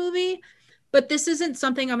horror movie. But this isn't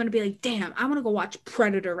something I'm going to be like, damn, I want to go watch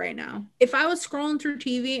Predator right now. If I was scrolling through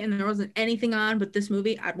TV and there wasn't anything on but this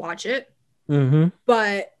movie, I'd watch it. Mm-hmm.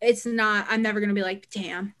 But it's not, I'm never going to be like,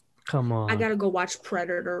 damn, come on, I got to go watch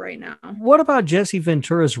Predator right now. What about Jesse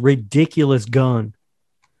Ventura's ridiculous gun?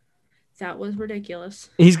 That was ridiculous.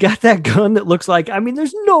 He's got that gun that looks like, I mean,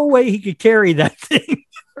 there's no way he could carry that thing,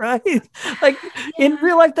 right? Like in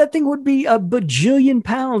real life, that thing would be a bajillion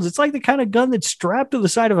pounds. It's like the kind of gun that's strapped to the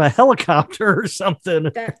side of a helicopter or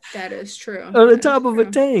something. That is true. On the top of a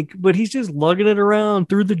tank, but he's just lugging it around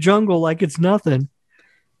through the jungle like it's nothing.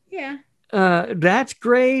 Yeah. That's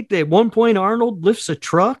great. At one point, Arnold lifts a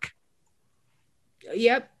truck.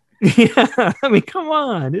 Yep. Yeah. I mean, come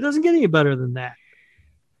on. It doesn't get any better than that.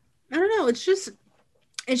 I don't know. It's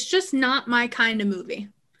just not my kind of movie.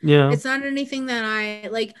 Yeah. It's not anything that I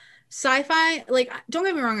like. Sci-fi, like, don't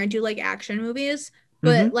get me wrong, I do like action movies,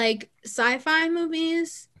 but like sci-fi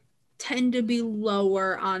movies tend to be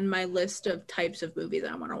lower on my list of types of movies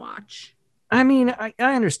I want to watch. I mean, I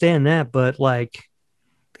understand that, but like,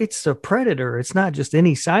 it's a Predator. It's not just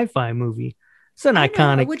any sci-fi movie. It's an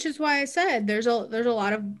iconic, which is why I said there's a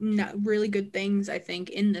lot of really good things I think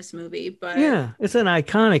in this movie, but yeah, it's an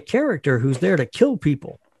iconic character who's there to kill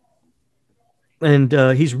people, and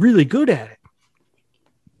he's really good at it.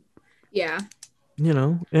 Yeah,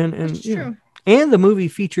 and and the movie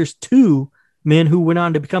features 2 men who went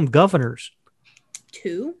on to become governors.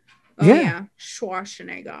 2? Oh, yeah.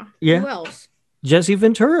 Schwarzenegger. Yeah. Who else? Jesse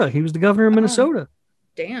Ventura. He was the governor of Minnesota.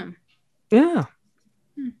 Damn. Yeah.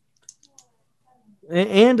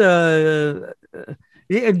 And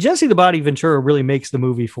Jesse the Body Ventura really makes the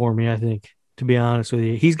movie for me, I think, to be honest with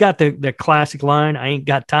you. He's got the classic line, "I ain't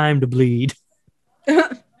got time to bleed."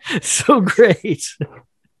 So great.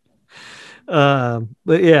 But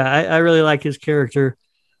yeah, I really like his character.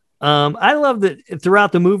 I love that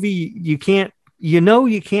throughout the movie, you can't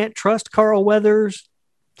trust Carl Weathers'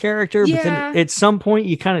 character, but then Yeah. at some point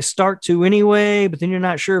you kind of start to anyway, but then you're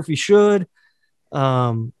not sure if you should.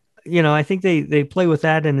 I think they play with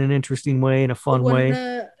that in an interesting way, in a fun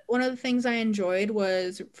way. One of the things I enjoyed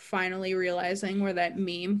was finally realizing where that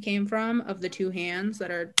meme came from of the two hands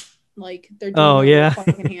that are like they're doing the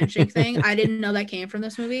fucking handshake thing. I didn't know that came from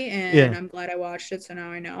this movie, and I'm glad I watched it, so now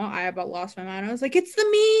I know. I about lost my mind. I was like, it's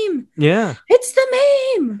the meme. Yeah. It's the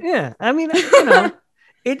meme. Yeah. I mean,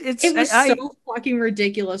 it was so fucking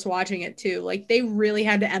ridiculous watching it too. Like they really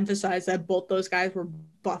had to emphasize that both those guys were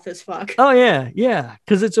buff as fuck. Oh yeah, yeah,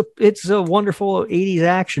 because it's a wonderful 80s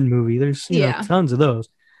action movie. There's tons of those.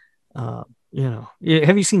 Have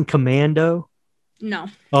you seen Commando? No.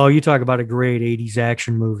 Oh, you talk about a great 80s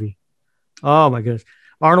action movie. Oh my goodness.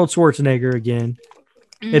 Arnold Schwarzenegger again.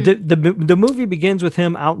 The movie begins with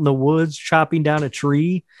him out in the woods chopping down a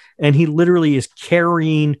tree, and he literally is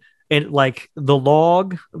carrying like the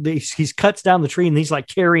log. He cuts down the tree, and he's like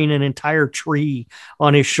carrying an entire tree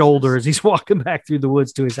on his shoulders. He's walking back through the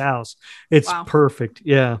woods to his house. It's perfect.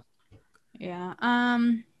 Yeah. Yeah.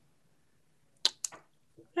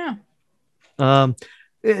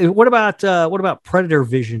 What about Predator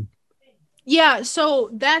Vision? Yeah, so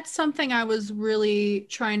that's something I was really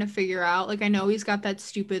trying to figure out. Like I know he's got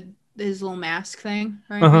his little mask thing,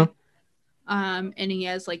 right? Uh-huh. And he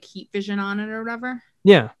has like heat vision on it or whatever.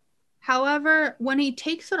 Yeah. However, when he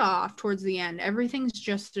takes it off towards the end, everything's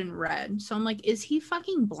just in red. So I'm like, is he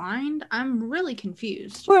fucking blind? I'm really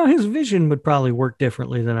confused. Well, his vision would probably work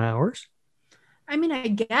differently than ours. I mean, I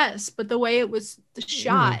guess, but the way it was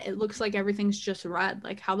shot, it looks like everything's just red.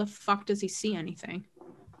 Like, how the fuck does he see anything?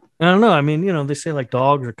 I don't know. I mean, they say like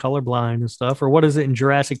dogs are colorblind and stuff. Or what is it in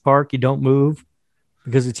Jurassic Park? You don't move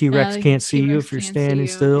because the T-Rex can't see you if you're standing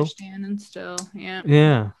still. Yeah.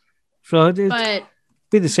 Yeah. So it'd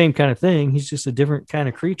be the same kind of thing. He's just a different kind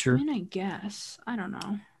of creature. I mean, I guess. I don't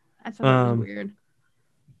know. I thought it was weird.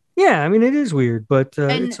 Yeah, I mean, it is weird, but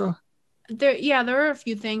there were a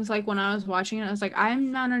few things like when I was watching it, I was like,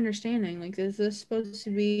 I'm not understanding. Like, is this supposed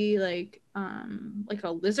to be like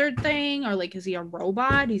a lizard thing, or like is he a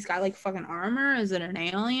robot? He's got like fucking armor. Is it an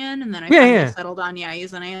alien? And then I finally settled on,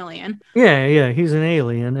 he's an alien. Yeah, he's an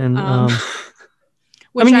alien, and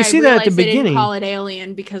which I mean, you see that at the beginning. They didn't call it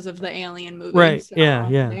Alien because of the Alien movie, right? So yeah.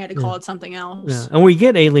 They had to call it something else. Yeah, and we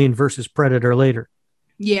get Alien versus Predator later.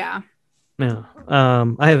 Yeah. Yeah.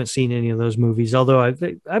 I haven't seen any of those movies, although I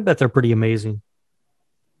bet they're pretty amazing.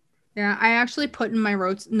 Yeah, I actually put in my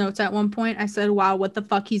notes at one point, I said, wow, what the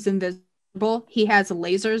fuck, he's invisible. He has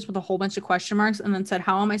lasers with a whole bunch of question marks, and then said,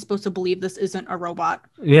 how am I supposed to believe this isn't a robot?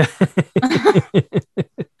 Yeah.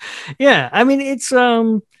 Yeah, I mean, it's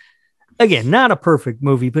again, not a perfect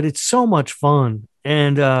movie, but it's so much fun.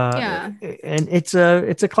 And and it's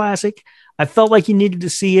a classic. I felt like you needed to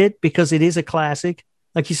see it because it is a classic.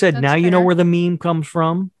 Like you said, now you know where the meme comes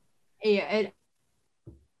from. Yeah.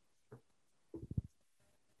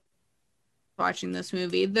 Watching this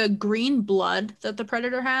movie, the green blood that the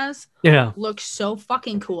Predator has looks so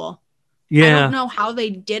fucking cool. Yeah. I don't know how they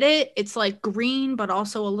did it. It's like green, but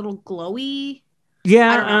also a little glowy.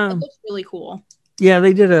 Yeah. I don't know. It looks really cool. Yeah,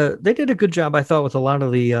 they did a good job, I thought, with a lot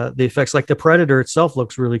of the effects. Like the Predator itself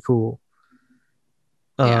looks really cool.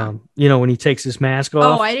 When he takes his mask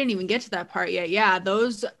off. Oh, I didn't even get to that part yet. Yeah,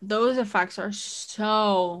 those effects are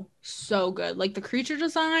so good. Like the creature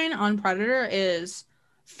design on Predator is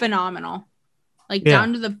phenomenal. Like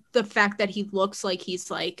down to the fact that he looks like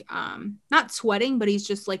he's like not sweating, but he's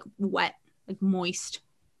just like wet, like moist.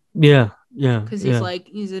 Yeah. Because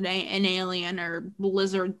he's an alien or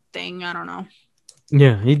lizard thing. I don't know.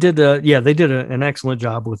 Yeah, he did. They did an excellent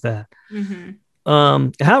job with that. Mm-hmm.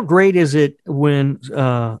 How great is it when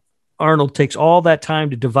Arnold takes all that time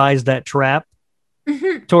to devise that trap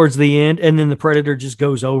towards the end, and then the Predator just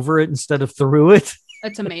goes over it instead of through it?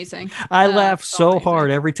 That's amazing. I laugh so hard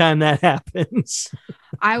every time that happens.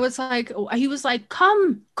 I was like, he was like,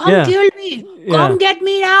 come kill me. Come get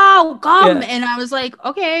me now. Come. Yeah. And I was like,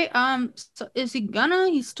 okay, so is he gonna?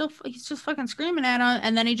 He's just fucking screaming at him.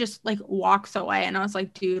 And then he just like walks away. And I was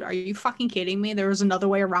like, dude, are you fucking kidding me? There was another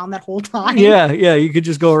way around that whole time. Yeah. You could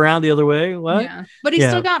just go around the other way. What? Yeah. But he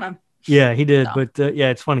still got him. Yeah, he did. So. But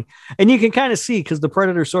it's funny. And you can kind of see, because the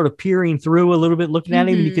Predator sort of peering through a little bit, looking at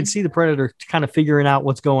him, and you can see the Predator kind of figuring out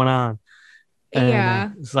what's going on.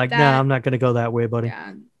 And, it's like, no, I'm not going to go that way, buddy.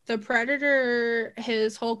 Yeah. The Predator,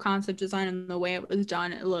 his whole concept design and the way it was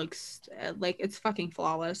done, it looks like it's fucking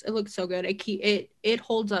flawless. It looks so good. It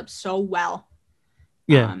holds up so well.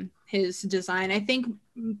 his design. I think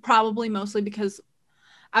probably mostly because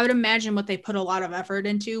I would imagine what they put a lot of effort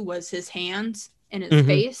into was his hands and his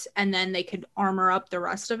face, and then they could armor up the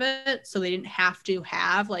rest of it, so they didn't have to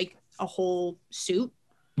have like a whole suit.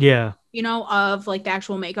 Yeah. You know, of like the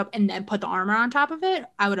actual makeup and then put the armor on top of it.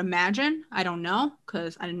 I would imagine. I don't know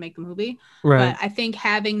because I didn't make the movie. Right. But I think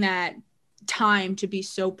having that time to be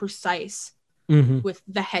so precise with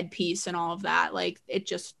the headpiece and all of that, like it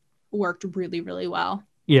just worked really, really well.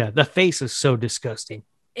 Yeah, the face is so disgusting.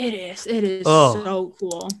 It is so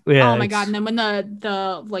cool. Yeah, oh my god! And then when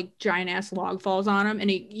the like giant ass log falls on him, and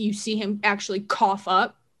you see him actually cough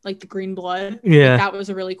up like the green blood. Yeah, like, that was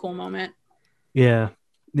a really cool moment. Yeah.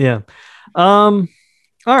 All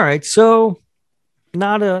right. So,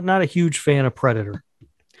 not a huge fan of Predator.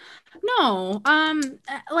 No.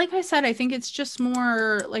 Like I said, I think it's just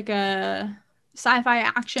more like a sci-fi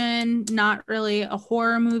action, not really a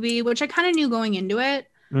horror movie, which I kind of knew going into it.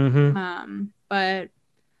 But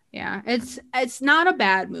yeah, it's not a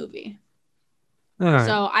bad movie. Right.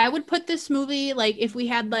 So I would put this movie, like, if we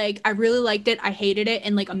had like I really liked it, I hated it,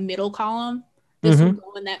 in like a middle column. This would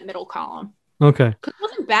go in that middle column. Okay. Because it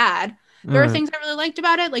wasn't bad. There were things I really liked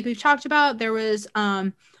about it. Like we've talked about, there was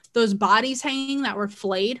those bodies hanging that were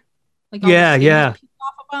flayed. Like all off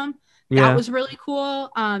of them. Yeah. That was really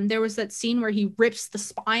cool. There was that scene where he rips the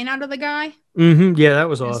spine out of the guy. Yeah, that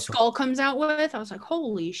was awesome. His skull comes out with. I was like,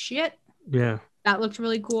 holy shit. Yeah. That looked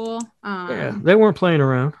really cool. Yeah, they weren't playing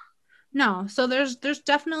around. No, so there's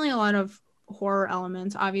definitely a lot of horror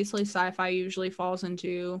elements. Obviously, sci-fi usually falls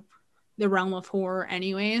into the realm of horror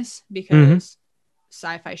anyways, because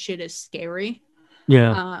sci-fi shit is scary.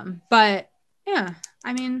 Yeah. But yeah,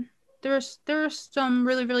 I mean, there's some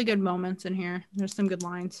really, really good moments in here. There's some good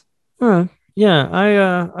lines. All right. Yeah,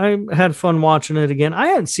 I had fun watching it again. I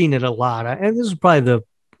hadn't seen it a lot. And this is probably the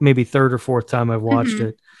maybe third or fourth time I've watched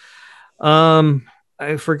it.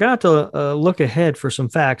 I forgot to look ahead for some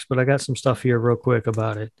facts, but I got some stuff here real quick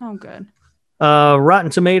about it. Oh, good.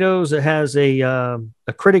 Rotten Tomatoes, it has a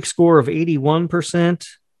critic score of 81%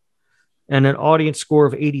 and an audience score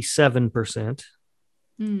of 87%.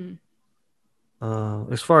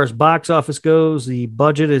 As far as box office goes, the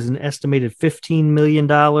budget is an estimated $15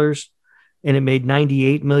 million, and it made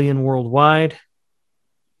 $98 million worldwide.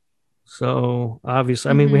 So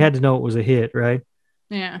obviously, I mean, we had to know it was a hit, right?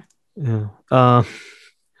 Yeah.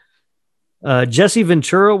 Jesse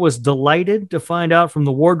Ventura was delighted to find out from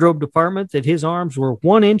the wardrobe department that his arms were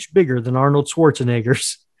 1 inch bigger than Arnold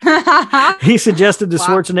Schwarzenegger's. He suggested to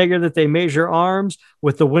Schwarzenegger that they measure arms,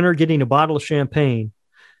 with the winner getting a bottle of champagne.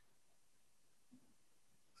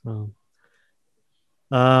 So,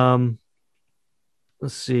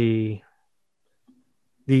 let's see.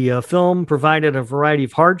 The film provided a variety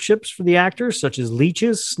of hardships for the actors, such as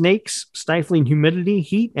leeches, snakes, stifling humidity,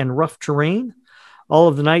 heat, and rough terrain. All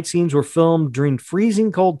of the night scenes were filmed during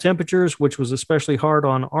freezing cold temperatures, which was especially hard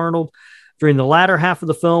on Arnold. During the latter half of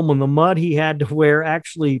the film, when the mud he had to wear,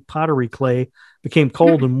 actually pottery clay, became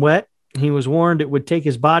cold and wet, he was warned it would take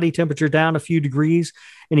his body temperature down a few degrees,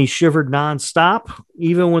 and he shivered nonstop.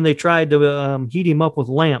 Even when they tried to heat him up with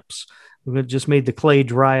lamps, it just made the clay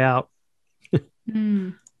dry out.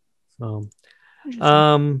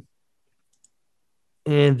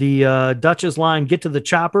 And the Dutch's line, "Get to the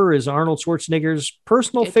chopper," is Arnold Schwarzenegger's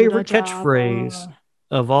personal favorite catchphrase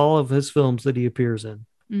of all of his films that he appears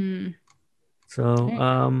in.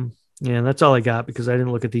 So, yeah, that's all I got because I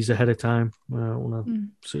didn't look at these ahead of time. I don't want to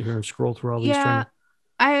sit here and scroll through all these. Yeah,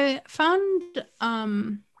 I found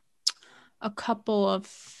a couple of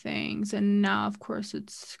things, and now, of course,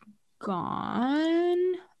 it's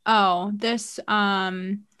gone. Oh, this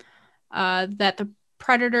that the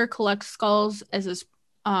Predator collects skulls as his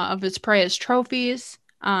of his prey as trophies,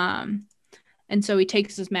 and so he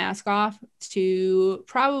takes his mask off to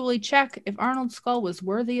probably check if Arnold's skull was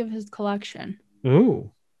worthy of his collection.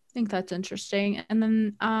 Ooh, I think that's interesting. And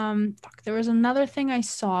then there was another thing I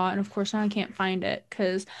saw, and of course now I can't find it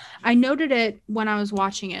because I noted it when I was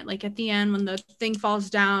watching it, like at the end when the thing falls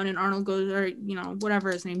down and Arnold goes, or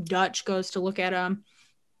whatever his name, Dutch, goes to look at him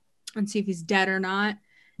and see if he's dead or not,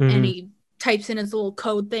 and he types in his little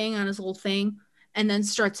code thing on his little thing and then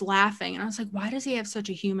starts laughing, and I was like, why does he have such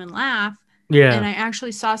a human laugh? And I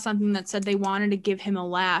actually saw something that said they wanted to give him a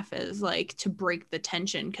laugh as like to break the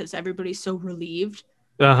tension because everybody's so relieved,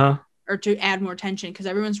 or to add more tension because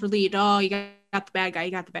everyone's relieved. Oh, you got the bad guy.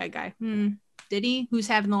 Did he? Who's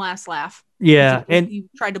having the last laugh? And he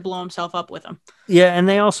tried to blow himself up with him. And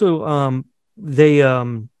they also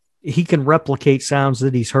he can replicate sounds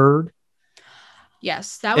that he's heard.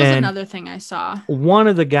 Yes, that was another thing I saw. One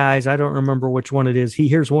of the guys, I don't remember which one it is, he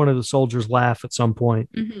hears one of the soldiers laugh at some point,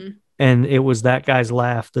 and it was that guy's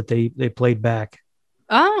laugh that they played back.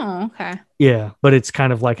 Oh, okay. Yeah, but it's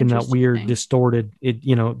kind of like in that weird distorted, it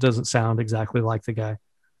doesn't sound exactly like the guy.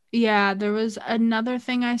 Yeah, there was another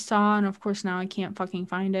thing I saw, and of course now I can't fucking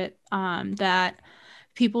find it, that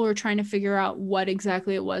people were trying to figure out what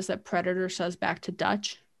exactly it was that Predator says back to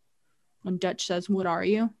Dutch when Dutch says, "What are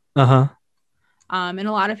you?" And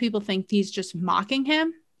a lot of people think he's just mocking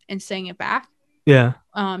him and saying it back. Yeah.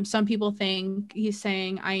 Some people think he's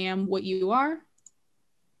saying, "I am what you are."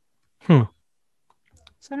 So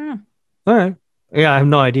I don't know. All right. Yeah, I have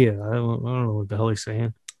no idea. I don't know what the hell he's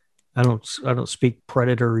saying. I don't speak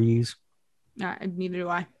Predatorese. Neither do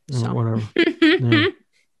I. So. Whatever. Yeah.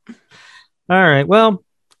 All right. Well,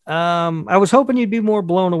 I was hoping you'd be more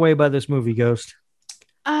blown away by this movie, Ghost.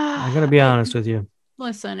 I'm gonna be honest with you.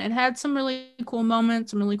 Listen, it had some really cool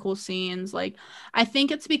moments, some really cool scenes. Like, I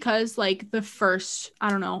think it's because like the first,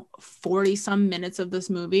 40 some minutes of this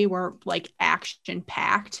movie were like action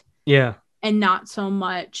packed. Yeah. And not so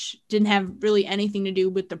much, didn't have really anything to do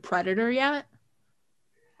with the Predator yet.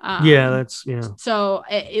 So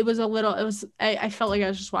it was I felt like I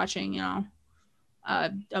was just watching, a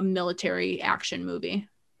military action movie,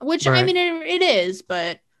 which right. I mean, it is,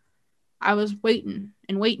 but I was waiting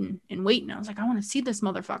and waiting and waiting. I was like, I want to see this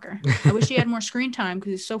motherfucker. I wish he had more screen time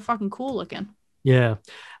because he's so fucking cool looking. Yeah.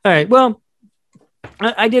 All right. Well,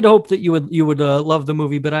 I did hope that you would love the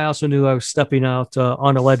movie, but I also knew I was stepping out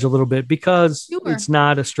on a ledge a little bit because it's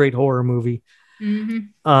not a straight horror movie.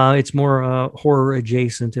 It's more horror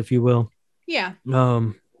adjacent, if you will. Yeah.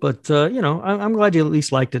 But I'm glad you at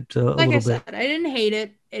least liked it a little bit. I didn't hate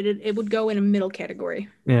it. It would go in a middle category.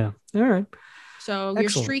 Yeah. All right. So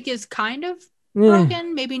Excellent. Your streak is kind of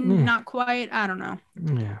broken, maybe not quite. I don't know.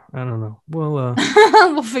 Yeah, I don't know. Well,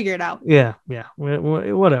 we'll figure it out. Yeah.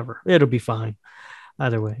 Whatever. It'll be fine.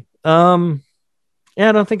 Either way. Yeah,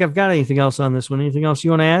 I don't think I've got anything else on this one. Anything else you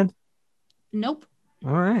want to add? Nope.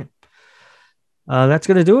 All right. That's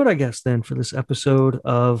going to do it, I guess, then, for this episode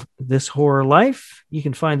of This Horror Life. You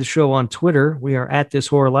can find the show on Twitter. We are at This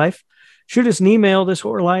Horror Life. Shoot us an email,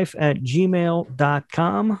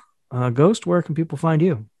 thishorrorlife@gmail.com. Ghost, where can people find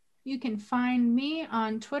you? You can find me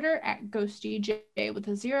on Twitter at GhostDJ with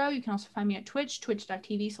a 0. You can also find me at Twitch,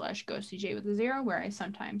 twitch.tv/GhostDJ with a 0, where I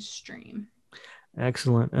sometimes stream.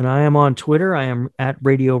 Excellent. And I am on Twitter. I am at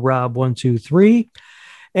Radio Rob 123.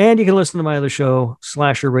 And you can listen to my other show,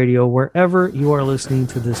 Slasher Radio, wherever you are listening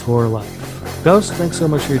to This Horror Life. Ghost, thanks so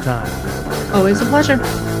much for your time. Always a pleasure.